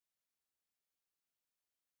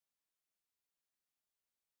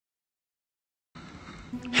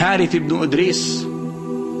Harith ibn Idris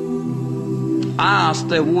asked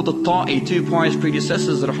Dawud At-taa'e, two pious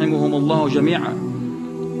predecessors, rahimullahu,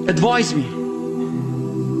 jami'ah, advise me.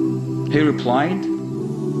 He replied,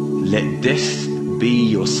 let death be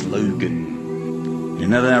your slogan. In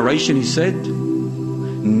another narration he said,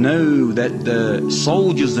 know that the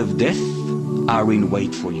soldiers of death are in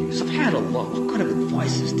wait for you. SubhanAllah, what kind of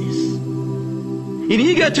advice is this? And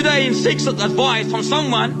you go today and seek advice from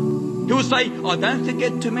someone who will say, oh, don't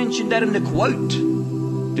forget to mention that in the quote.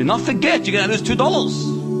 Do not forget, you're going to lose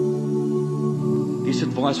 $2. This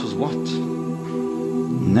advice was what?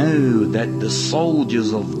 Know that the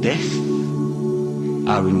soldiers of death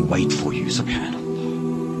are in wait for you.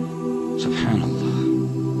 SubhanAllah.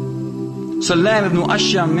 SubhanAllah. Salah ibn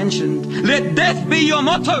Ashyam mentioned, let death be your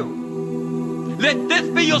motto. Let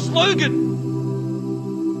death be your slogan.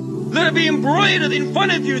 Let it be embroidered in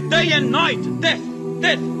front of you day and night. Death,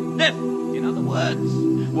 death, death. In other words,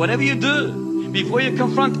 whatever you do, before you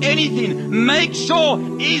confront anything, make sure,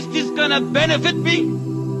 is this going to benefit me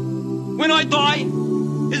when I die?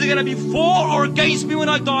 Is it going to be for or against me when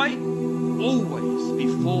I die? Always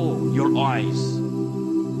before your eyes.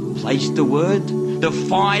 Place the word, the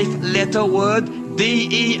 5-letter word,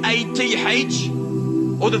 DEATH,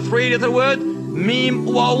 or the 3-letter word, Meem,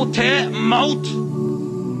 MAWT.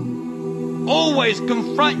 Always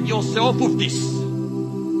confront yourself with this.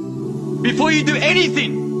 Before you do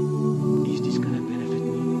anything, is this going to benefit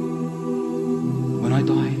me when I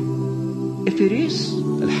die? If it is,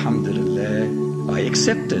 Alhamdulillah, I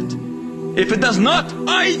accept it. If it does not,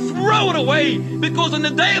 I throw it away. Because on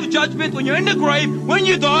the day of judgment, when you're in the grave, when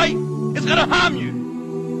you die, it's going to harm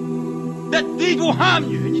you. That deed will harm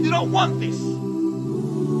you, and you do not want this.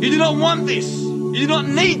 You do not want this. You do not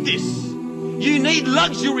need this. You need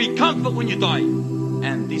luxury, comfort when you die.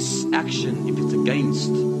 And this action, if it's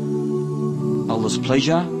against Allah's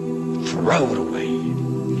pleasure, throw it away.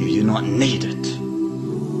 You do not need it.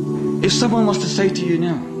 If someone was to say to you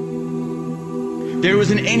now, there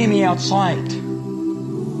is an enemy outside,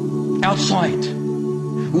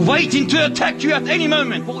 waiting to attack you at any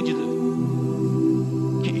moment, what would you do?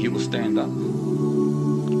 You will stand up,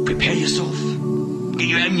 prepare yourself, get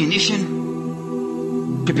your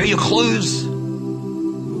ammunition, prepare your clothes.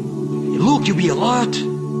 Look, you'll be alert,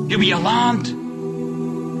 you'll be alarmed.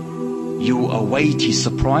 You await his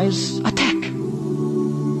surprise attack.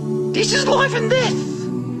 This is life and death.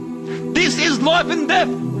 This is life and death.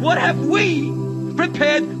 What have we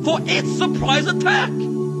prepared for its surprise attack?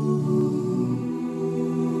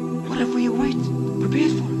 What have we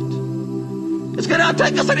prepared for it? It's going to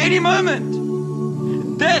attack us at any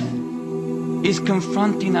moment. Death is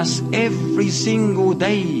confronting us every single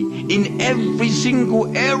day, in every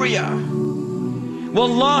single area.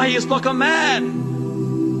 Wallahi, it's like a man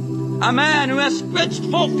who has stretched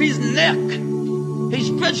forth his neck. He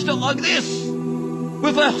stretched it like this,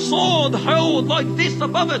 with a sword held like this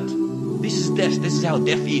above it. This is death. This is how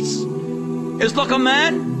death is. It's like a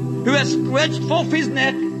man who has stretched forth his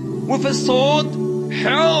neck with a sword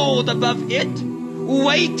held above it,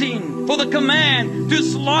 waiting for the command to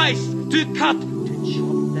slice, to cut, to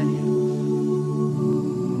chop that head off.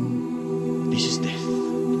 This is death.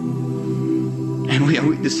 And we are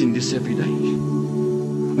witnessing this every day.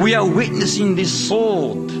 We are witnessing this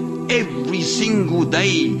sword every single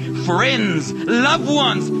day. Friends, loved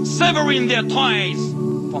ones, severing their ties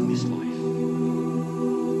from this life.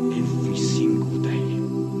 Every single day.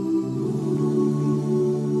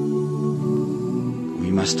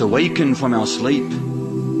 We must awaken from our sleep.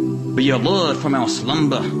 Be alert from our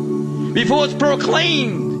slumber. Before it's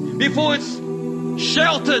proclaimed, before it's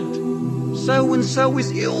shouted, so and so is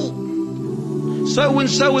ill. So and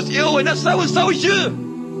so is ill, and that so and so is you.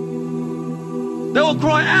 They will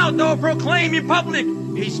cry out, they will proclaim in public,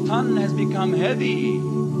 his tongue has become heavy,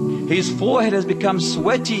 his forehead has become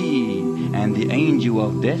sweaty, and the angel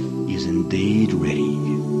of death is indeed ready.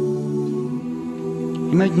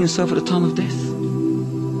 Imagine yourself at the time of death.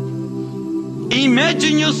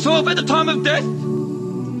 Imagine yourself at the time of death.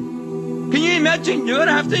 Can you imagine? You're going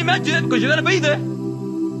to have to imagine it, because you're going to be there.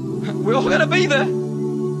 We're all going to be there.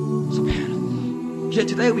 SubhanAllah. Yet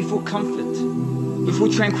today we feel comfort, we feel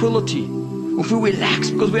tranquility, we feel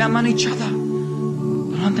relaxed because we are among each other.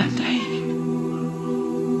 But on that day,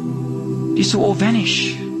 this will all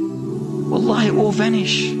vanish. Wallahi, it will all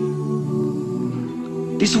vanish.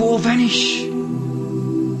 This will all vanish.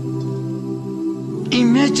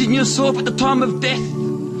 Imagine yourself at the time of death.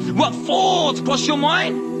 What thoughts cross your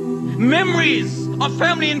mind? Memories of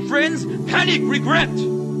family and friends, panic, regret. It's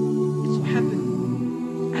what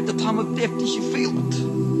happened at the time of death. Did you feel it?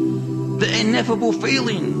 The ineffable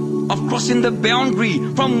feeling of crossing the boundary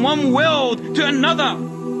from one world to another.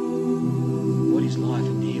 What is life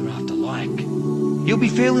in the hereafter like? You'll be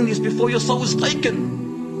feeling this before your soul is taken.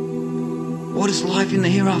 What is life in the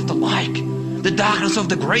hereafter like? The darkness of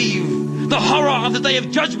the grave, the horror of the day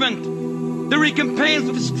of judgment, the recompense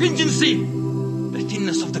of stringency, the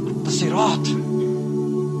thinness of the sirat.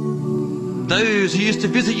 Those who used to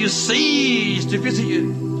visit you cease to visit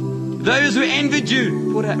you. Those who envied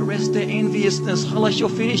you, put at rest their enviousness. Khalas, you're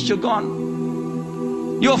finished, you're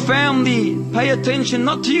gone. Your family pay attention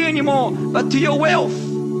not to you anymore, but to your wealth.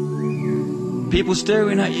 People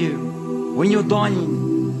staring at you when you're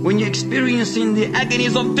dying, when you're experiencing the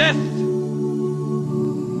agonies of death.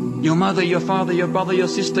 Your mother, your father, your brother, your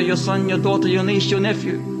sister, your son, your daughter, your niece, your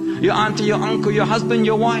nephew, your auntie, your uncle, your husband,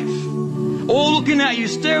 your wife, all looking at you,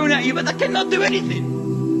 staring at you, but they cannot do anything.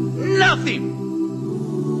 Nothing.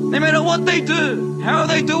 No matter what they do, how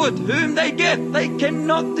they do it, whom they get, they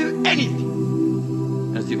cannot do anything.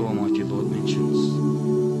 As the Almighty Lord mentions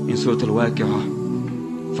in Surah Al-Waqi'ah,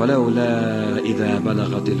 فَلَوْلَا إِذَا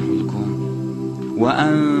بَلَغَتِ الْحُلْقُومَ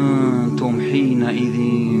وَأَنْتُمْ حِينَئِذٍ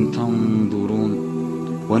تَنْظُرُونَ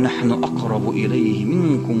وَنَحْنُ أَقْرَبُ إِلَيْهِ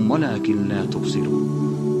مِنْكُمْ وَلَكِنْ لَا تُبْصِرُونَ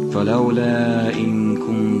فَلَوْلَا إِن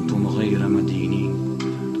كُنْتُمْ غَيْرَ مَدِينِينَ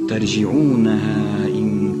تَرْجِعُونَهَا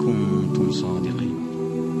إِن كُنْتُمْ صَادِقِينَ.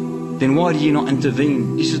 Then why do you not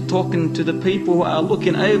intervene? This is talking to the people who are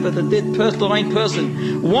looking over the dead person, the dying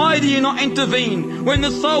person. Why do you not intervene when the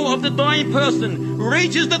soul of the dying person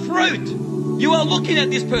reaches the throat? You are looking at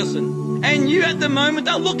this person, and you at the moment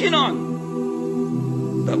are looking on.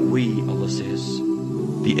 But we, Allah says,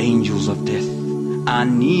 the angels of death are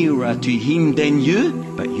nearer to him than you,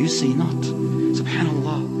 but you see not.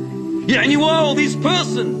 SubhanAllah. Yani while this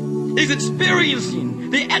person is experiencing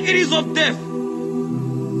the agonies of death,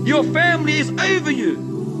 your family is over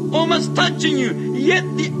you, almost touching you, yet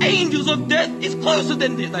the angels of death is closer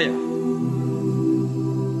than they are.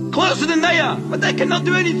 Closer than they are, but they cannot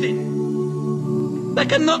do anything. They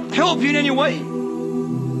cannot help you in any way.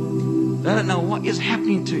 They don't know what is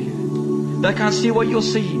happening to you. They can't see what you're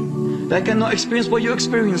seeing. They cannot experience what you're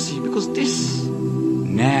experiencing, because this,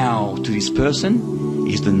 now to this person,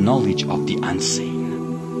 is the knowledge of the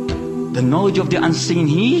unseen. The knowledge of the unseen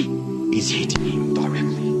here is hitting him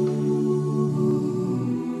directly.